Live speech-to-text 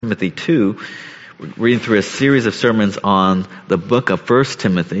Timothy 2, reading through a series of sermons on the book of 1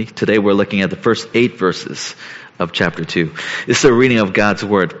 Timothy. Today we're looking at the first 8 verses of chapter 2. This is a reading of God's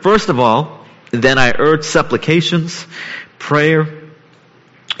Word. First of all, then I urge supplications, prayer,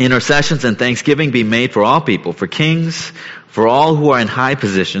 intercessions, and thanksgiving be made for all people, for kings, for all who are in high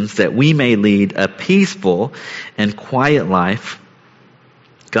positions, that we may lead a peaceful and quiet life,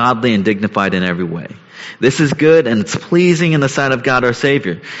 godly and dignified in every way. This is good and it's pleasing in the sight of God our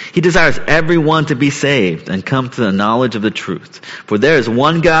Savior. He desires everyone to be saved and come to the knowledge of the truth. For there is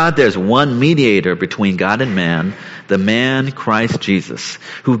one God, there is one mediator between God and man, the man Christ Jesus,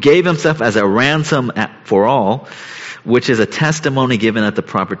 who gave himself as a ransom for all, which is a testimony given at the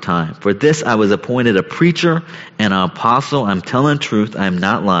proper time. For this I was appointed a preacher and an apostle. I'm telling the truth, I'm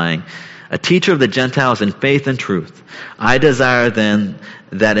not lying. A teacher of the Gentiles in faith and truth. I desire then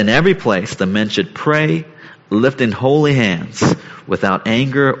that in every place the men should pray, lifting holy hands, without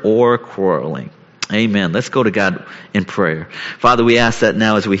anger or quarreling. Amen. Let's go to God in prayer. Father, we ask that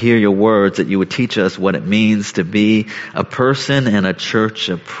now as we hear your words, that you would teach us what it means to be a person and a church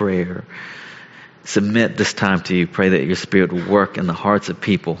of prayer. Submit this time to you. Pray that your Spirit will work in the hearts of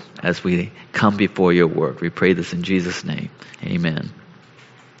people as we come before your word. We pray this in Jesus' name. Amen.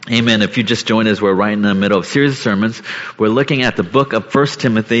 Amen. If you just joined us, we're right in the middle of a series of sermons. We're looking at the book of 1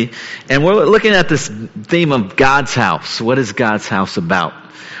 Timothy, and we're looking at this theme of God's house. What is God's house about?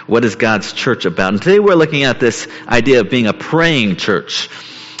 What is God's church about? And today we're looking at this idea of being a praying church.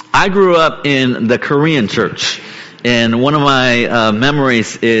 I grew up in the Korean church, and one of my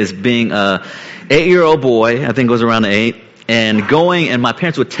memories is being a 8-year-old boy, I think it was around 8, and my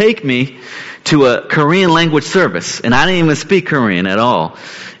parents would take me to a Korean language service, and I didn't even speak Korean at all.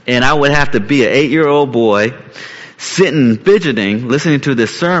 And I would have to be an 8-year-old boy sitting, fidgeting, listening to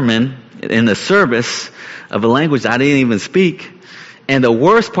this sermon in the service of a language I didn't even speak. And the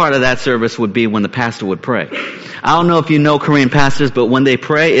worst part of that service would be when the pastor would pray. I don't know if you know Korean pastors, but when they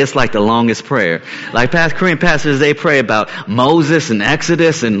pray, it's like the longest prayer. Like Korean pastors, they pray about Moses and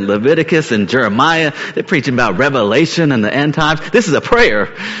Exodus and Leviticus and Jeremiah. They're preaching about Revelation and the end times. This is a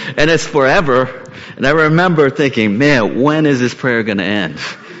prayer, and it's forever. And I remember thinking, man, when is this prayer going to end?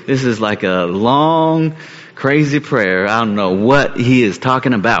 This is like a long, crazy prayer. I don't know what he is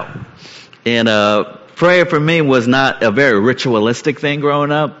talking about. And prayer for me was not a very ritualistic thing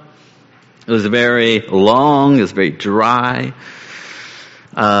growing up. It was very long, it was very dry,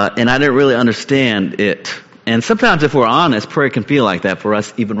 and I didn't really understand it. And sometimes, if we're honest, prayer can feel like that for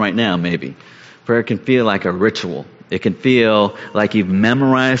us even right now, maybe. Prayer can feel like a ritual. It can feel like you've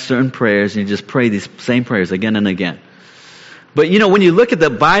memorized certain prayers and you just pray these same prayers again and again. But you know, when you look at the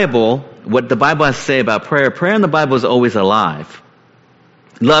Bible, what the Bible has to say about prayer in the Bible is always alive.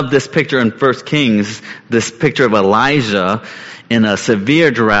 Love this picture in 1 Kings, this picture of Elijah in a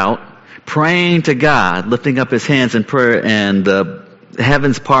severe drought, praying to God, lifting up his hands in prayer, and the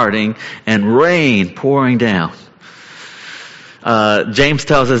heavens parting and rain pouring down. James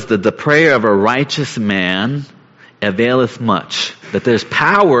tells us that the prayer of a righteous man availeth much, that there's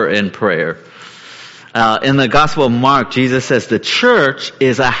power in prayer. In the Gospel of Mark, Jesus says the church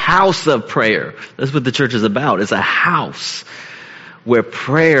is a house of prayer. That's what the church is about. It's a house where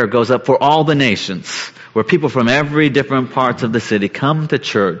prayer goes up for all the nations, where people from every different parts of the city come to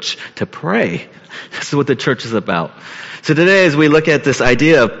church to pray. That's what the church is about. So today, as we look at this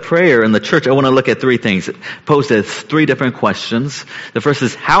idea of prayer in the church, I want to look at 3 things. Posed as 3 different questions. The first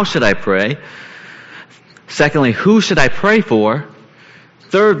is, how should I pray? Secondly, who should I pray for?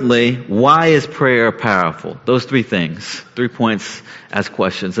 Thirdly, why is prayer powerful? Those 3 things, 3 points as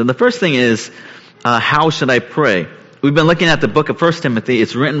questions. And the first thing is, how should I pray? We've been looking at the book of 1 Timothy.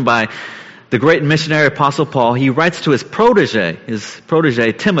 It's written by the great missionary apostle Paul. He writes to his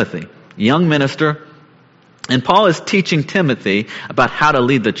protege Timothy, a young minister. And Paul is teaching Timothy about how to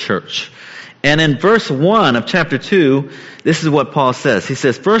lead the church. And in verse 1 of chapter 2, this is what Paul says. He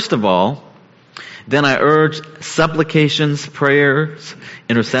says, first of all, then I urge supplications, prayers,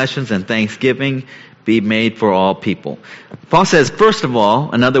 intercessions, and thanksgiving be made for all people. Paul says, first of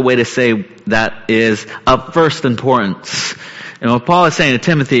all, another way to say that is of first importance. And what Paul is saying to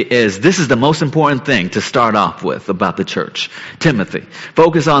Timothy is, this is the most important thing to start off with about the church. Timothy,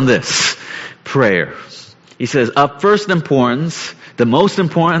 focus on this, prayer. He says, of first importance, the most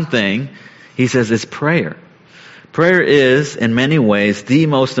important thing, he says, is prayer. Prayer is, in many ways, the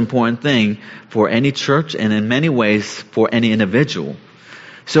most important thing for any church and in many ways for any individual.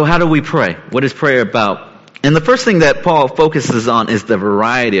 So how do we pray? What is prayer about? And the first thing that Paul focuses on is the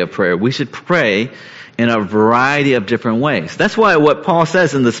variety of prayer. We should pray in a variety of different ways. That's why what Paul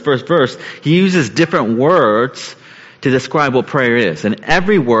says in this first verse, he uses different words to describe what prayer is. And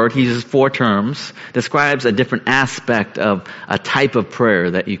every word, he uses 4 terms, describes a different aspect of a type of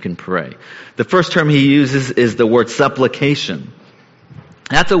prayer that you can pray. The first term he uses is the word supplication.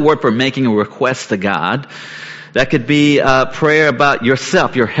 That's a word for making a request to God. That could be a prayer about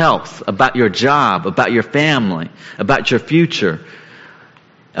yourself, your health, about your job, about your family, about your future,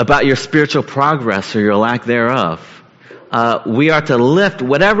 about your spiritual progress or your lack thereof. We are to lift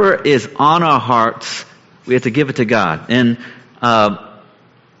whatever is on our hearts, we have to give it to God. And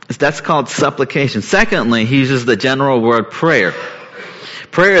that's called supplication. Secondly, he uses the general word prayer.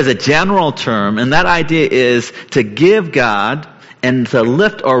 Prayer is a general term, and that idea is to give God and to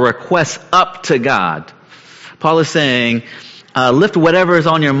lift our requests up to God. Paul is saying, lift whatever is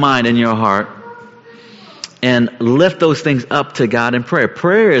on your mind and your heart, and lift those things up to God in prayer.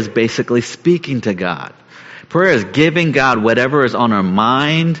 Prayer is basically speaking to God. Prayer is giving God whatever is on our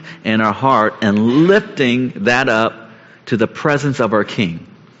mind and our heart and lifting that up to the presence of our King.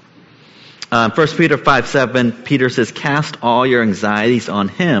 1 Peter 5:7, Peter says, cast all your anxieties on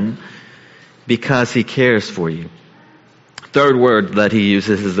Him because He cares for you. Third word that he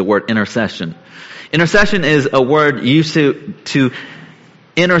uses is the word intercession. Intercession is a word used to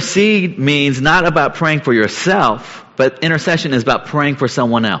intercede means not about praying for yourself, but intercession is about praying for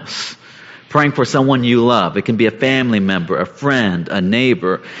someone else. Praying for someone you love. It can be a family member, a friend, a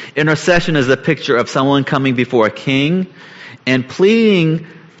neighbor. Intercession is a picture of someone coming before a king and pleading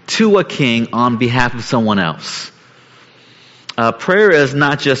to a king on behalf of someone else. Prayer is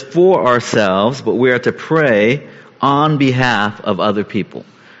not just for ourselves, but we are to pray on behalf of other people.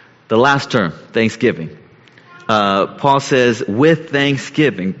 The last term, thanksgiving. Paul says, with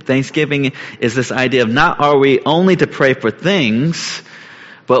thanksgiving. Thanksgiving is this idea of not are we only to pray for things,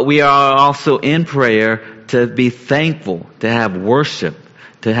 but we are also in prayer to be thankful, to have worship,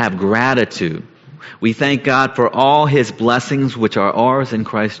 to have gratitude. We thank God for all His blessings which are ours in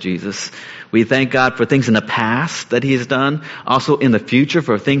Christ Jesus. We thank God for things in the past that He has done, also in the future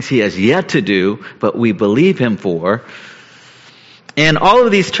for things He has yet to do, but we believe Him for. And all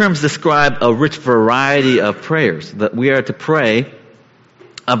of these terms describe a rich variety of prayers, that we are to pray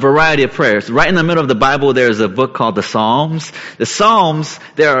a variety of prayers. Right in the middle of the Bible, there's a book called the Psalms. The Psalms,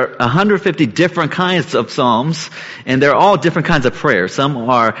 there are 150 different kinds of Psalms, and they're all different kinds of prayers. Some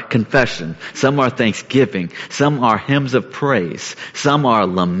are confession, some are thanksgiving, some are hymns of praise, some are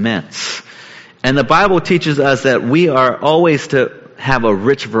laments. And the Bible teaches us that we are always to have a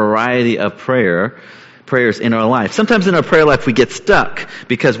rich variety of prayers in our life. Sometimes in our prayer life we get stuck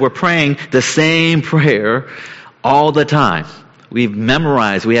because we're praying the same prayer all the time. We've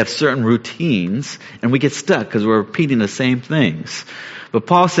memorized, we have certain routines, and we get stuck because we're repeating the same things. But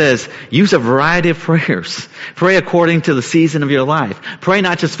Paul says, use a variety of prayers. Pray according to the season of your life. Pray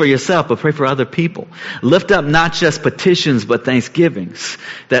not just for yourself, but pray for other people. Lift up not just petitions, but thanksgivings.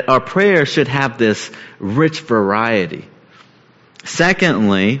 That our prayers should have this rich variety.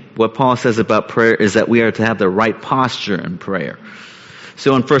 Secondly, what Paul says about prayer is that we are to have the right posture in prayer.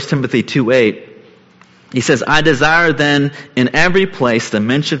 So in 1 Timothy 2:8, he says, I desire then in every place that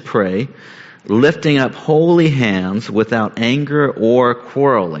men should pray, lifting up holy hands without anger or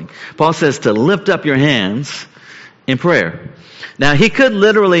quarreling. Paul says to lift up your hands in prayer. Now, he could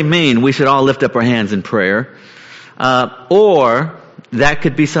literally mean we should all lift up our hands in prayer, or that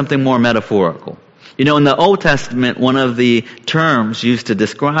could be something more metaphorical. You know, in the Old Testament, one of the terms used to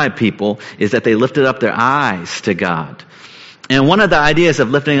describe people is that they lifted up their eyes to God. And one of the ideas of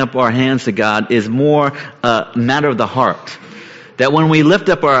lifting up our hands to God is more a matter of the heart. That when we lift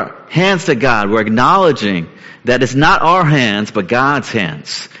up our hands to God, we're acknowledging that it's not our hands, but God's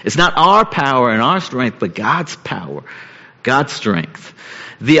hands. It's not our power and our strength, but God's power, God's strength.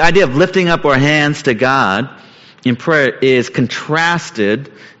 The idea of lifting up our hands to God in prayer is contrasted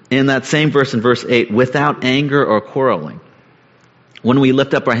in that same verse in verse 8, without anger or quarreling. When we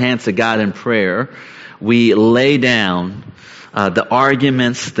lift up our hands to God in prayer, we lay down the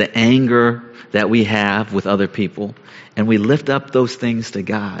arguments, the anger that we have with other people, and we lift up those things to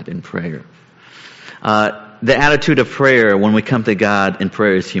God in prayer. The attitude of prayer when we come to God in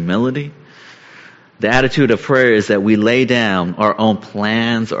prayer is humility. The attitude of prayer is that we lay down our own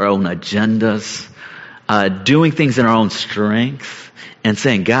plans, our own agendas, doing things in our own strength, and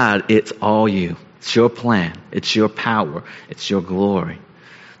saying, God, it's all you. It's your plan. It's your power. It's your glory.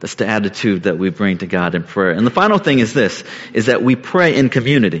 That's the attitude that we bring to God in prayer. And the final thing is this, is that we pray in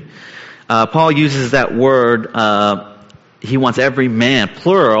community. Paul uses that word, he wants every man,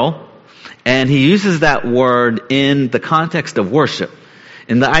 plural, and he uses that word in the context of worship.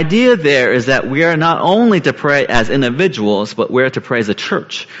 And the idea there is that we are not only to pray as individuals, but we're to pray as a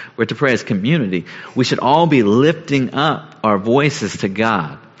church. We're to pray as community. We should all be lifting up our voices to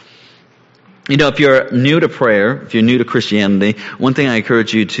God. You know, if you're new to prayer, if you're new to Christianity, one thing I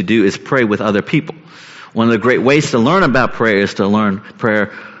encourage you to do is pray with other people. One of the great ways to learn about prayer is to learn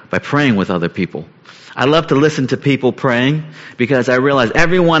prayer by praying with other people. I love to listen to people praying because I realize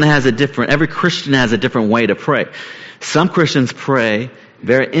every Christian has a different way to pray. Some Christians pray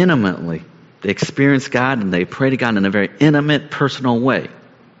very intimately. They experience God and they pray to God in a very intimate, personal way.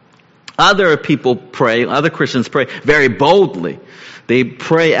 Other Christians pray very boldly. They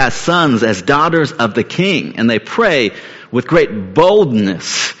pray as sons, as daughters of the King, and they pray with great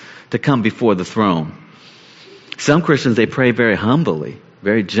boldness to come before the throne. Some Christians, they pray very humbly,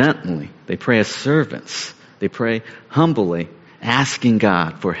 very gently. They pray as servants. They pray humbly, asking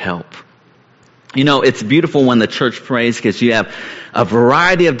God for help. You know, it's beautiful when the church prays because you have a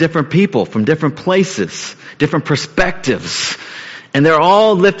variety of different people from different places, different perspectives, and they're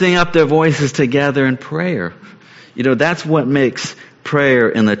all lifting up their voices together in prayer. You know, that's what makes prayer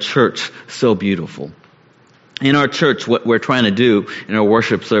in the church so beautiful. In our church, what we're trying to do in our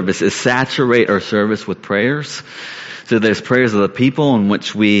worship service is saturate our service with prayers. So there's prayers of the people in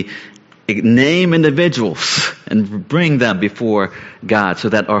which we name individuals and bring them before God so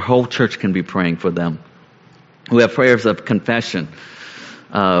that our whole church can be praying for them. We have prayers of confession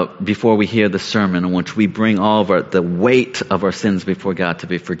before we hear the sermon, in which we bring all of the weight of our sins before God to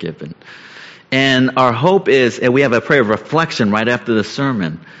be forgiven. And our hope is, and we have a prayer of reflection right after the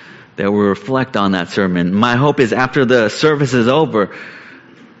sermon, that we reflect on that sermon. My hope is after the service is over,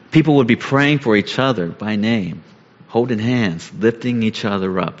 people would be praying for each other by name, holding hands, lifting each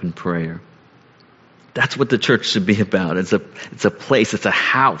other up in prayer. That's what the church should be about. It's a place, it's a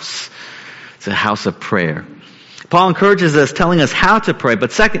house. It's a house of prayer. Paul encourages us, telling us how to pray,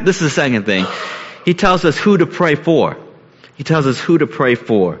 but this is the second thing. He tells us who to pray for. He tells us who to pray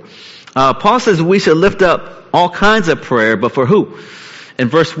for. Paul says we should lift up all kinds of prayer, but for who? In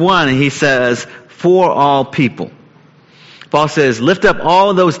verse 1, he says, for all people. Paul says, lift up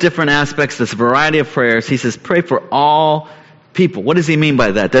all those different aspects, this variety of prayers. He says, pray for all people. What does he mean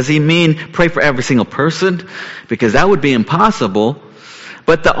by that? Does he mean pray for every single person? Because that would be impossible.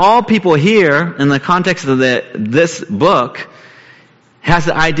 But the all people here, in the context of this book, has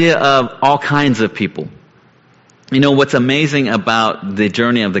the idea of all kinds of people. You know, what's amazing about the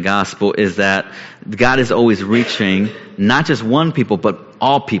journey of the gospel is that God is always reaching not just one people, but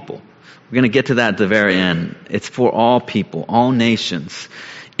all people. We're going to get to that at the very end. It's for all people, all nations.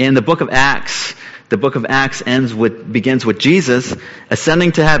 In the book of Acts begins with Jesus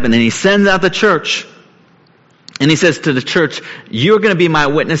ascending to heaven, and he sends out the church. And he says to the church, you're going to be my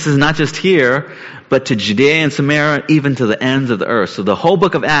witnesses not just here, but to Judea and Samaria, even to the ends of the earth. So the whole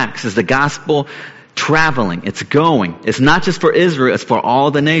book of Acts is the gospel traveling. It's going. It's not just for Israel, it's for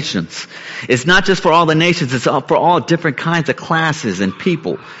all the nations. It's not just for all the nations, it's for all different kinds of classes and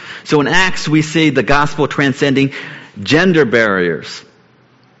people. So in Acts, we see the gospel transcending gender barriers.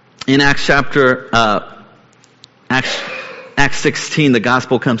 In Acts 16, the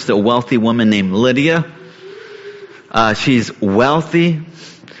gospel comes to a wealthy woman named Lydia. She's wealthy.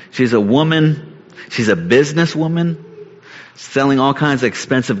 She's a woman. She's a businesswoman selling all kinds of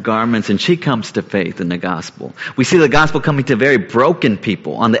expensive garments, and she comes to faith in the gospel. We see the gospel coming to very broken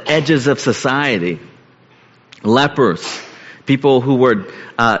people on the edges of society. Lepers, people who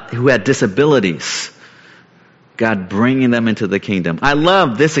had disabilities. God bringing them into the kingdom. I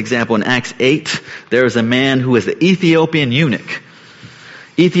love this example in Acts 8. There is a man who is the Ethiopian eunuch.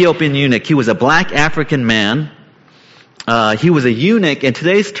 Ethiopian eunuch. He was a black African man. He was a eunuch. In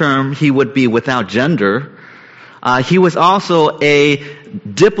today's term, he would be without gender. He was also a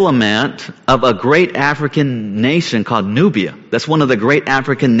diplomat of a great African nation called Nubia. That's one of the great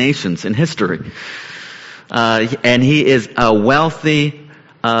African nations in history. And he is a wealthy,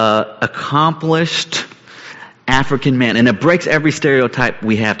 accomplished African man. And it breaks every stereotype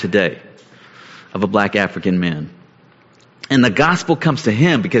we have today of a black African man. And the gospel comes to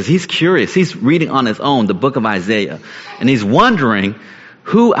him because he's curious. He's reading on his own the book of Isaiah. And he's wondering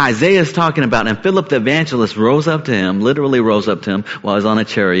who Isaiah is talking about. And Philip the evangelist literally rose up to him while he was on a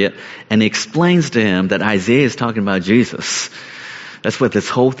chariot. And he explains to him that Isaiah is talking about Jesus. That's what this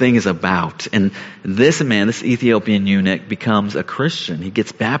whole thing is about. And this man, this Ethiopian eunuch, becomes a Christian. He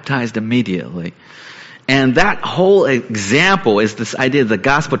gets baptized immediately. And that whole example is this idea of the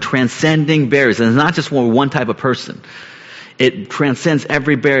gospel transcending barriers. And it's not just for one type of person. It transcends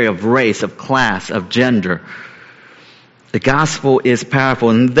every barrier of race, of class, of gender. The gospel is powerful.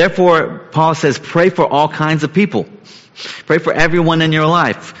 And therefore, Paul says, pray for all kinds of people. Pray for everyone in your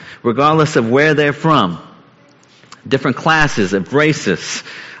life, regardless of where they're from. Different classes of races,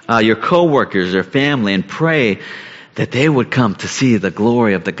 your co-workers, your family, and pray that they would come to see the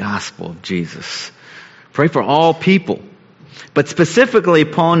glory of the gospel of Jesus. Pray for all people. But specifically,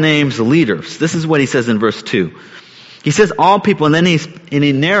 Paul names leaders. This is what he says in verse 2. He says all people, and then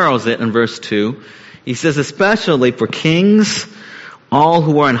he narrows it in verse 2. He says, especially for kings, all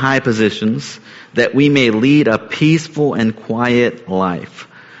who are in high positions, that we may lead a peaceful and quiet life,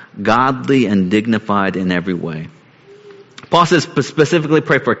 godly and dignified in every way. Paul says specifically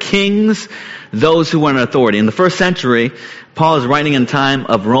pray for kings, those who are in authority. In the first century, Paul is writing in time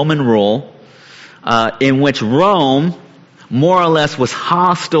of Roman rule, in which Rome more or less was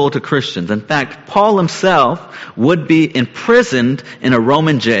hostile to Christians. In fact, Paul himself would be imprisoned in a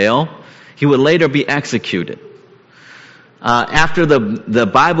Roman jail. He would later be executed. After the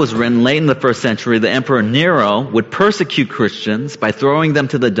Bible was written late in the first century, the Emperor Nero would persecute Christians by throwing them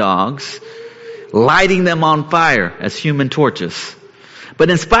to the dogs, lighting them on fire as human torches. But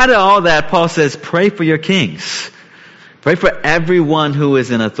in spite of all that, Paul says, pray for your kings. Pray for everyone who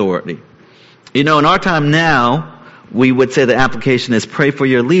is in authority. You know, in our time now, we would say the application is pray for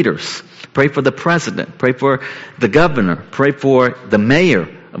your leaders. Pray for the president. Pray for the governor. Pray for the mayor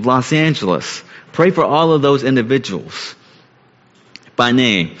of Los Angeles. Pray for all of those individuals by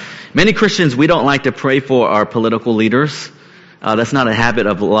name. Many Christians, we don't like to pray for our political leaders. That's not a habit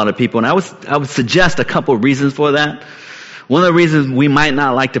of a lot of people. And I would suggest a couple of reasons for that. One of the reasons we might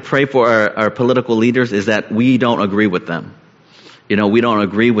not like to pray for our political leaders is that we don't agree with them. You know, we don't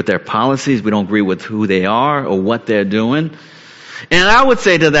agree with their policies. We don't agree with who they are or what they're doing. And I would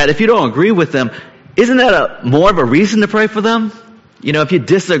say to that, if you don't agree with them, isn't that more of a reason to pray for them? You know, if you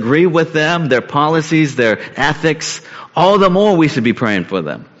disagree with them, their policies, their ethics, all the more we should be praying for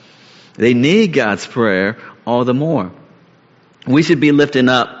them. They need God's prayer all the more. We should be lifting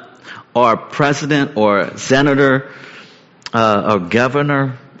up our president or senator, or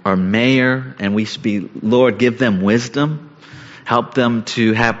governor or mayor, and we should be, Lord, give them wisdom. Help them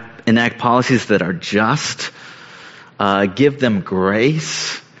to enact policies that are just. Give them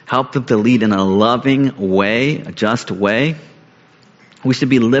grace. Help them to lead in a loving way, a just way. We should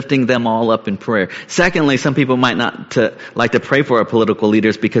be lifting them all up in prayer. Secondly, some people might not like to pray for our political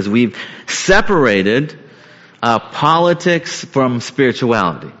leaders because we've separated politics from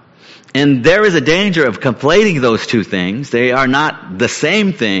spirituality. And there is a danger of conflating those two things. They are not the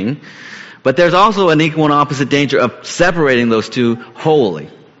same thing. But there's also an equal and opposite danger of separating those two wholly.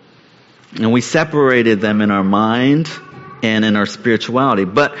 And we separated them in our mind and in our spirituality.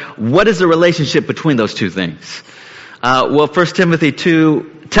 But what is the relationship between those two things? Well, 1 Timothy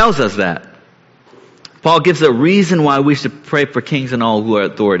 2 tells us that. Paul gives a reason why we should pray for kings and all who are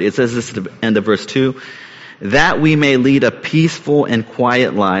authority. It says this at the end of verse 2, that we may lead a peaceful and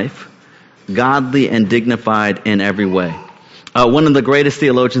quiet life, godly and dignified in every way. One of the greatest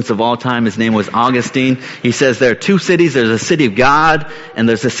theologians of all time, his name was Augustine. He says there are two cities. There's a city of God and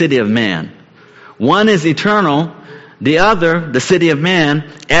there's a city of man. One is eternal. The other, the city of man,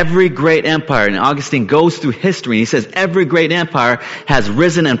 every great empire. And Augustine goes through history. And he says every great empire has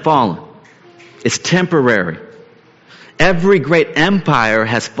risen and fallen. It's temporary. Every great empire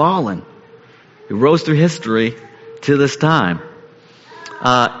has fallen. It rose through history to this time.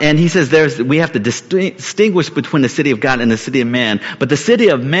 And he says we have to distinguish between the city of God and the city of man. But the city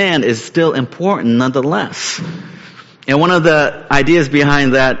of man is still important nonetheless. And one of the ideas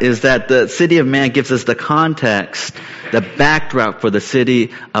behind that is that the city of man gives us the context, the backdrop for the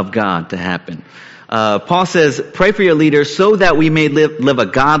city of God to happen. Paul says, pray for your leaders so that we may live a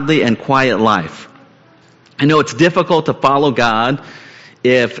godly and quiet life. I know it's difficult to follow God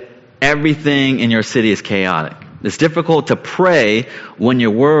if everything in your city is chaotic. It's difficult to pray when you're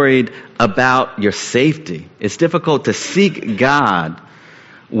worried about your safety. It's difficult to seek God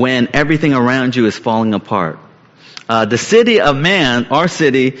when everything around you is falling apart. The city of man, our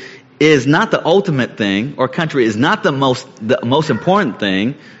city, is not the ultimate thing. Our country is not the most important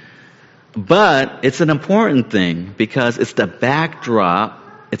thing. But it's an important thing because it's the backdrop,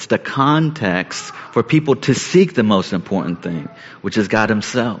 it's the context for people to seek the most important thing, which is God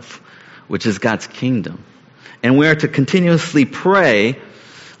Himself, which is God's kingdom. And we are to continuously pray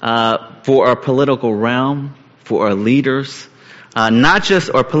for our political realm, for our leaders, not just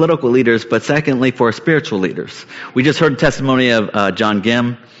our political leaders, but secondly for our spiritual leaders. We just heard the testimony of John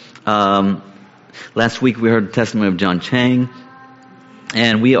Gim. Last week we heard the testimony of John Chang.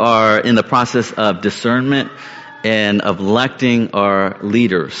 And we are in the process of discernment and of electing our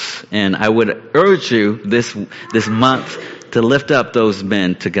leaders. And I would urge you this month to lift up those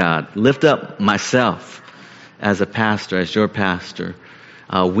men to God. Lift up myself as a pastor, as your pastor.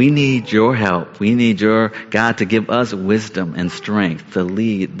 We need your help. We need your God to give us wisdom and strength to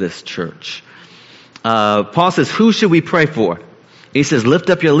lead this church. Paul says, who should we pray for? He says, lift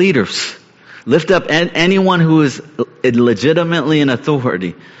up your leaders. Lift up anyone who is legitimately in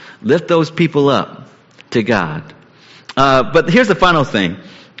authority. Lift those people up to God. But here's the final thing.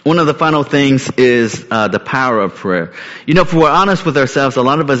 One of the final things is the power of prayer. If we're honest with ourselves, a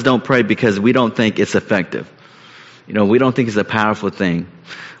lot of us don't pray because we don't think it's effective. We don't think it's a powerful thing.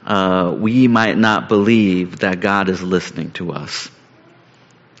 We might not believe that God is listening to us.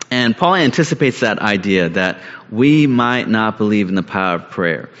 And Paul anticipates that idea that we might not believe in the power of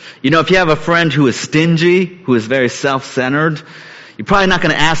prayer. If you have a friend who is stingy, who is very self-centered, you're probably not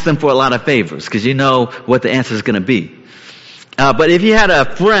going to ask them for a lot of favors because you know what the answer is going to be. But if you had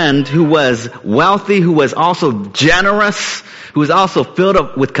a friend who was wealthy, who was also generous, who was also filled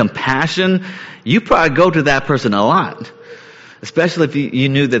up with compassion, you probably go to that person a lot, especially if you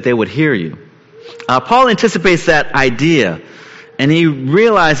knew that they would hear you. Paul anticipates that idea, and he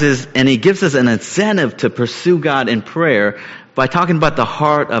realizes and he gives us an incentive to pursue God in prayer by talking about the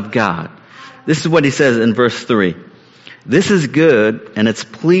heart of God. This is what he says in verse 3. This is good, and it's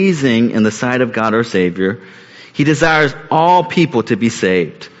pleasing in the sight of God our Savior. He desires all people to be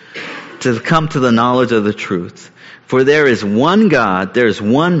saved, to come to the knowledge of the truth. For there is one God, there is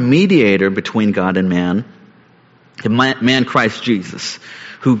one mediator between God and man, the man Christ Jesus,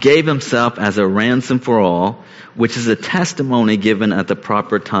 who gave himself as a ransom for all, which is a testimony given at the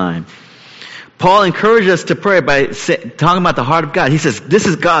proper time. Paul encourages us to pray by talking about the heart of God. He says, this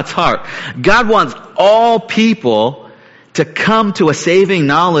is God's heart. God wants all people to come to a saving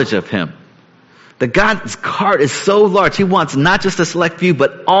knowledge of Him. That God's heart is so large. He wants not just a select few,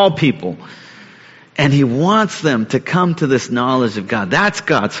 but all people. And He wants them to come to this knowledge of God. That's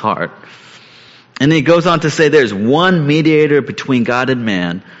God's heart. And He goes on to say there's one mediator between God and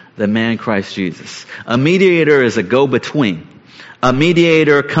man, the man Christ Jesus. A mediator is a go-between. A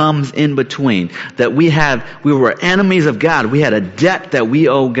mediator comes in between. That we were enemies of God. We had a debt that we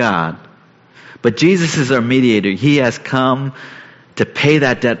owe God. But Jesus is our mediator. He has come to pay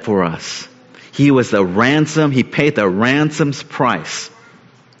that debt for us. He was the ransom. He paid the ransom's price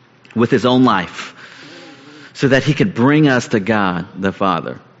with His own life so that He could bring us to God the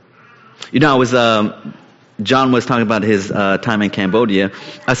Father. John was talking about his time in Cambodia.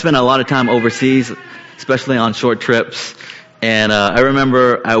 I spent a lot of time overseas, especially on short trips. And I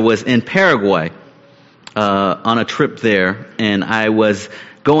remember I was in Paraguay on a trip there, and I was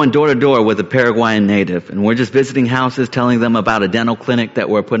going door to door with a Paraguayan native. And we're just visiting houses, telling them about a dental clinic that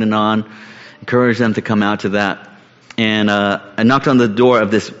we're putting on, encourage them to come out to that. And I knocked on the door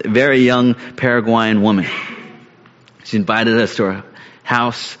of this very young Paraguayan woman. She invited us to her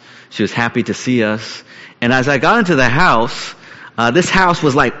house. She was happy to see us. And as I got into the house, this house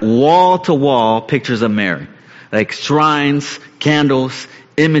was like wall-to-wall pictures of Mary. Like shrines, candles,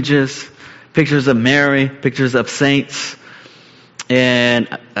 images, pictures of Mary, pictures of saints. And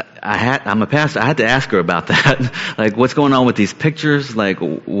I'm a pastor. I had to ask her about that. Like, what's going on with these pictures? Like,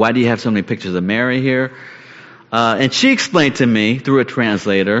 why do you have so many pictures of Mary here? And she explained to me through a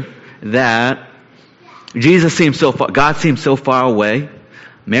translator that God seems so far away.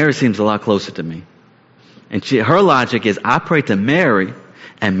 Mary seems a lot closer to me. And her logic is, I pray to Mary,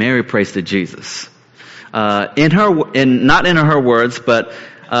 and Mary prays to Jesus. Not in her words, but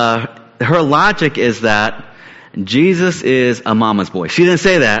her logic is that Jesus is a mama's boy. She didn't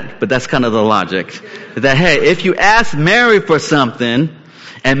say that, but that's kind of the logic. That, hey, if you ask Mary for something,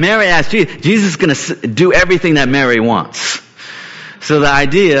 and Mary asks Jesus, Jesus is going to do everything that Mary wants. So the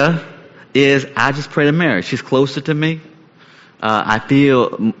idea is, I just pray to Mary. She's closer to me. I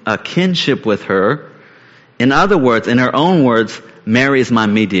feel a kinship with her. In other words, in her own words, Mary is my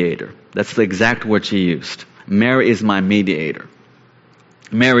mediator. That's the exact word she used. Mary is my mediator.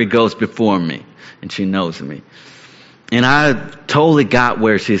 Mary goes before me, and she knows me. And I totally got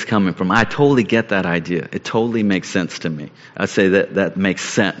where she's coming from. I totally get that idea. It totally makes sense to me. I'd say that makes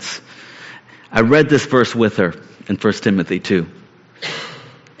sense. I read this verse with her in 1 Timothy 2.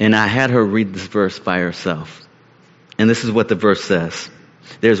 And I had her read this verse by herself. And this is what the verse says.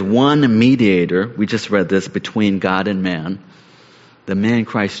 There's one mediator, we just read this, between God and man, the man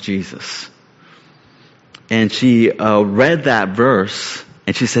Christ Jesus. And she read that verse,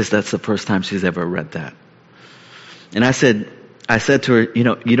 and she says that's the first time she's ever read that. And I said to her,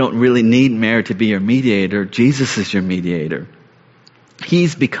 you don't really need Mary to be your mediator. Jesus is your mediator.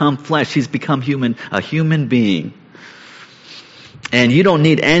 He's become flesh. He's become a human being. And you don't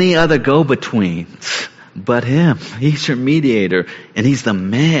need any other go-betweens but him. He's your mediator, and he's the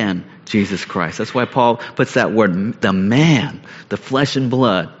man, Jesus Christ. That's why Paul puts that word, the man, the flesh and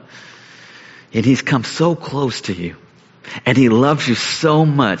blood. And he's come so close to you. And he loves you so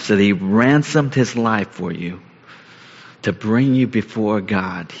much that he ransomed his life for you to bring you before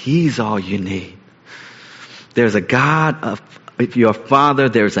God. He's all you need. There's a God of your Father.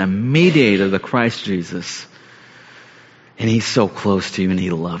 There's a mediator, the Christ Jesus. And he's so close to you and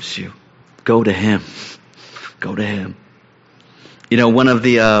he loves you. Go to him. Go to him. You know, one of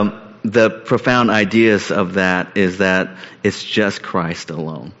the profound ideas of that is that it's just Christ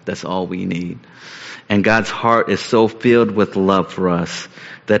alone. That's all we need. And God's heart is so filled with love for us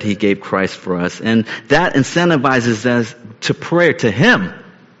that he gave Christ for us. And that incentivizes us to prayer to him.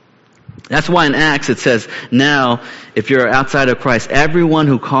 That's why in Acts it says, now, if you're outside of Christ, everyone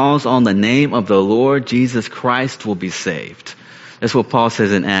who calls on the name of the Lord Jesus Christ will be saved. That's what Paul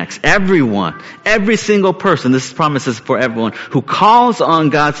says in Acts. Everyone, every single person, this promises for everyone who calls on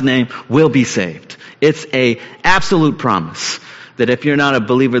God's name will be saved. It's a absolute promise that if you're not a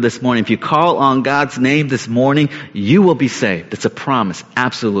believer this morning, if you call on God's name this morning, you will be saved. It's a promise,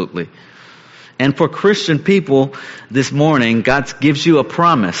 absolutely. And for Christian people this morning, God gives you a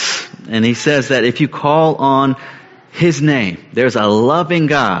promise. And he says that if you call on his name, there's a loving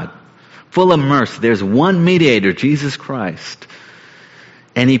God, full of mercy. There's one mediator, Jesus Christ.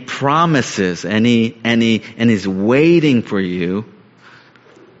 And he promises, and he's waiting for you.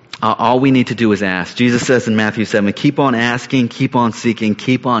 All we need to do is ask. Jesus says in Matthew 7, keep on asking, keep on seeking,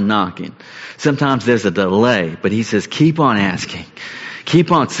 keep on knocking. Sometimes there's a delay, but he says, keep on asking,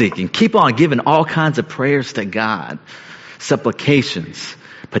 keep on seeking, keep on giving all kinds of prayers to God. Supplications,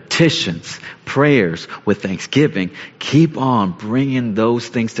 petitions, prayers with thanksgiving. Keep on bringing those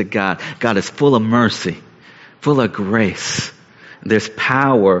things to God. God is full of mercy, full of grace. There's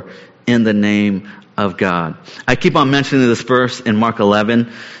power in the name of God. I keep on mentioning this verse in Mark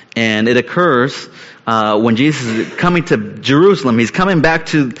 11, and it occurs when Jesus is coming to Jerusalem. He's coming back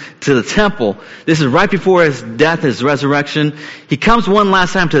to the temple. This is right before his death, his resurrection. He comes one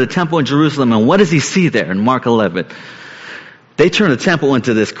last time to the temple in Jerusalem, and what does he see there in Mark 11? They turn the temple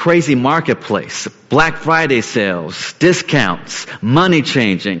into this crazy marketplace. Black Friday sales, discounts, money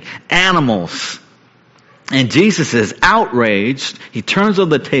changing, animals. And Jesus is outraged. He turns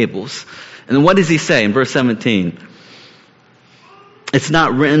over the tables. And what does he say in verse 17? Is it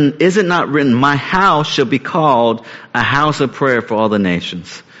not written, my house shall be called a house of prayer for all the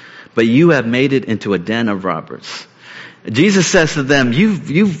nations, but you have made it into a den of robbers. Jesus says to them,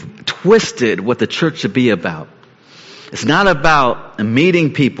 you've twisted what the church should be about. It's not about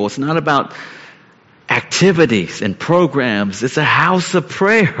meeting people. It's not about activities and programs. It's a house of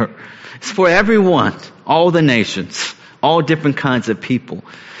prayer. It's for everyone, all the nations, all different kinds of people.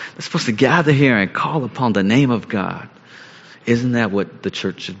 They're supposed to gather here and call upon the name of God. Isn't that what the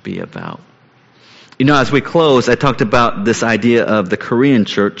church should be about? You know, as we close, I talked about this idea of the Korean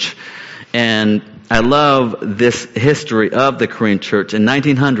church, and I love this history of the Korean church. In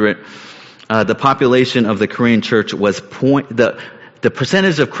 1900, the population of the Korean church was the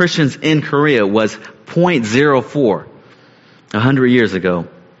percentage of Christians in Korea was 0.04, 100 years ago.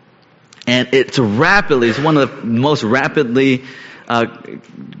 And it's one of the most rapidly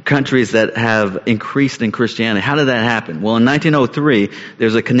countries that have increased in Christianity. How did that happen? Well, in 1903,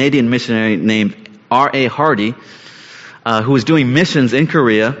 there's a Canadian missionary named R.A. Hardy who was doing missions in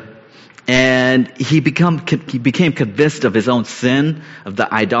Korea, and he became convinced of his own sin, of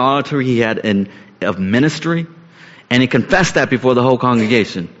the idolatry he had of ministry, and he confessed that before the whole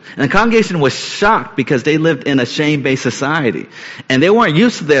congregation. And the congregation was shocked because they lived in a shame-based society, and they weren't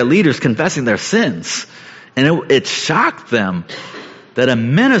used to their leaders confessing their sins. And it shocked them that a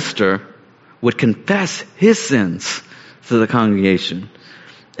minister would confess his sins to the congregation.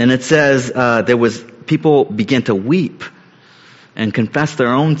 And it says people began to weep and confess their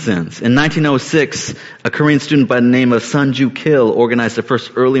own sins. In 1906, a Korean student by the name of Sunju Kil organized the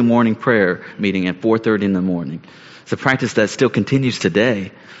first early morning prayer meeting at 4:30 in the morning. It's a practice that still continues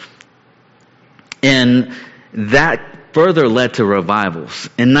today. And that further led to revivals.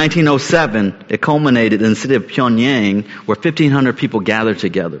 In 1907, it culminated in the city of Pyongyang, where 1,500 people gathered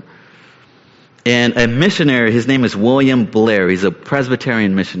together. And a missionary, his name is William Blair, he's a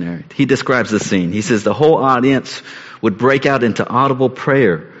Presbyterian missionary. He describes the scene. He says the whole audience would break out into audible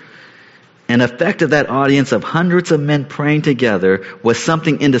prayer. An effect of that audience of hundreds of men praying together was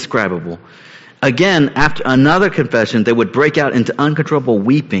something indescribable. Again, after another confession, they would break out into uncontrollable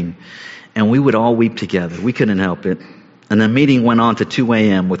weeping, and we would all weep together. We couldn't help it. And the meeting went on to 2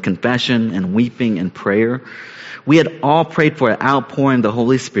 a.m. with confession and weeping and prayer. We had all prayed for an outpouring of the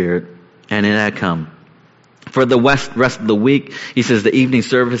Holy Spirit, and it had come. For the rest of the week, he says the evening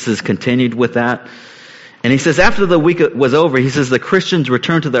services continued with that. And he says after the week was over, he says the Christians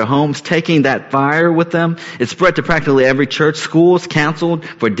returned to their homes, taking that fire with them. It spread to practically every church. Schools canceled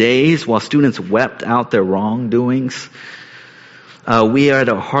for days while students wept out their wrongdoings. We had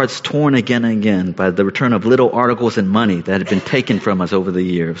our hearts torn again and again by the return of little articles and money that had been taken from us over the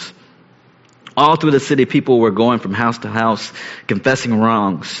years. All through the city, people were going from house to house, confessing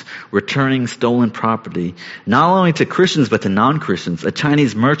wrongs, returning stolen property, not only to Christians but to non-Christians. A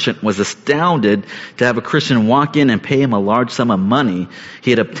Chinese merchant was astounded to have a Christian walk in and pay him a large sum of money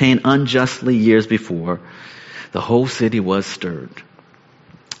he had obtained unjustly years before. The whole city was stirred.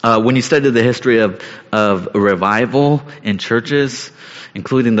 When you study the history of revival in churches,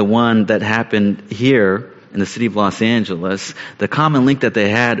 including the one that happened here in the city of Los Angeles, the common link that they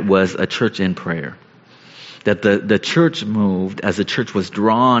had was a church in prayer. That the church moved as the church was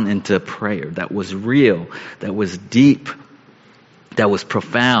drawn into prayer that was real, that was deep, that was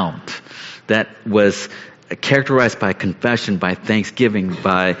profound, that was characterized by confession, by thanksgiving,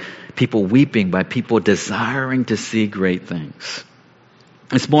 by people weeping, by people desiring to see great things.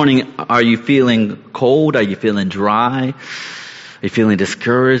 This morning, are you feeling cold? Are you feeling dry? Are you feeling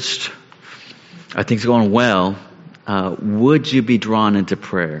discouraged? Are things going well? Would you be drawn into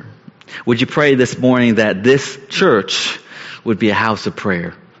prayer? Would you pray this morning that this church would be a house of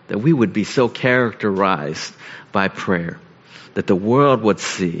prayer? That we would be so characterized by prayer that the world would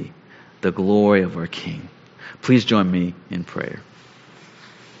see the glory of our King. Please join me in prayer.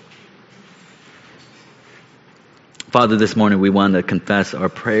 Father, this morning we want to confess our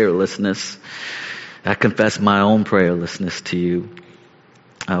prayerlessness. I confess my own prayerlessness to you.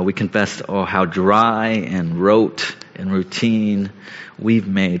 We confess how dry and rote and routine we've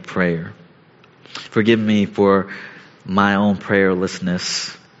made prayer. Forgive me for my own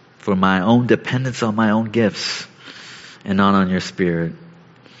prayerlessness, for my own dependence on my own gifts and not on your Spirit.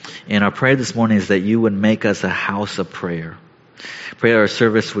 And our prayer this morning is that you would make us a house of prayer. Pray our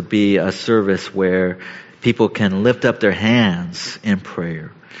service would be a service where people can lift up their hands in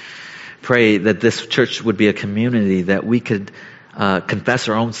prayer. Pray that this church would be a community that we could confess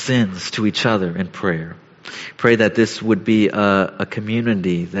our own sins to each other in prayer. Pray that this would be a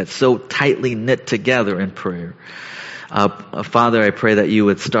community that's so tightly knit together in prayer. Father, I pray that you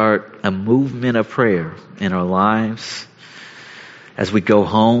would start a movement of prayer in our lives. As we go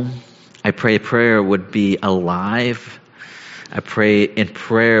home, I pray prayer would be alive. I pray in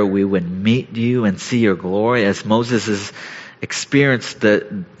prayer we would meet you and see your glory. As Moses has experienced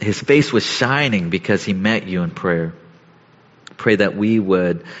his face was shining because he met you in prayer. Pray that we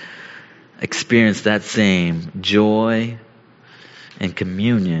would experience that same joy and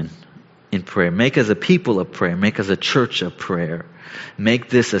communion in prayer. Make us a people of prayer. Make us a church of prayer. Make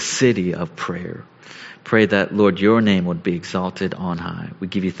this a city of prayer. Pray that, Lord, your name would be exalted on high. We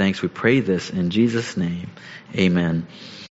give you thanks. We pray this in Jesus' name. Amen.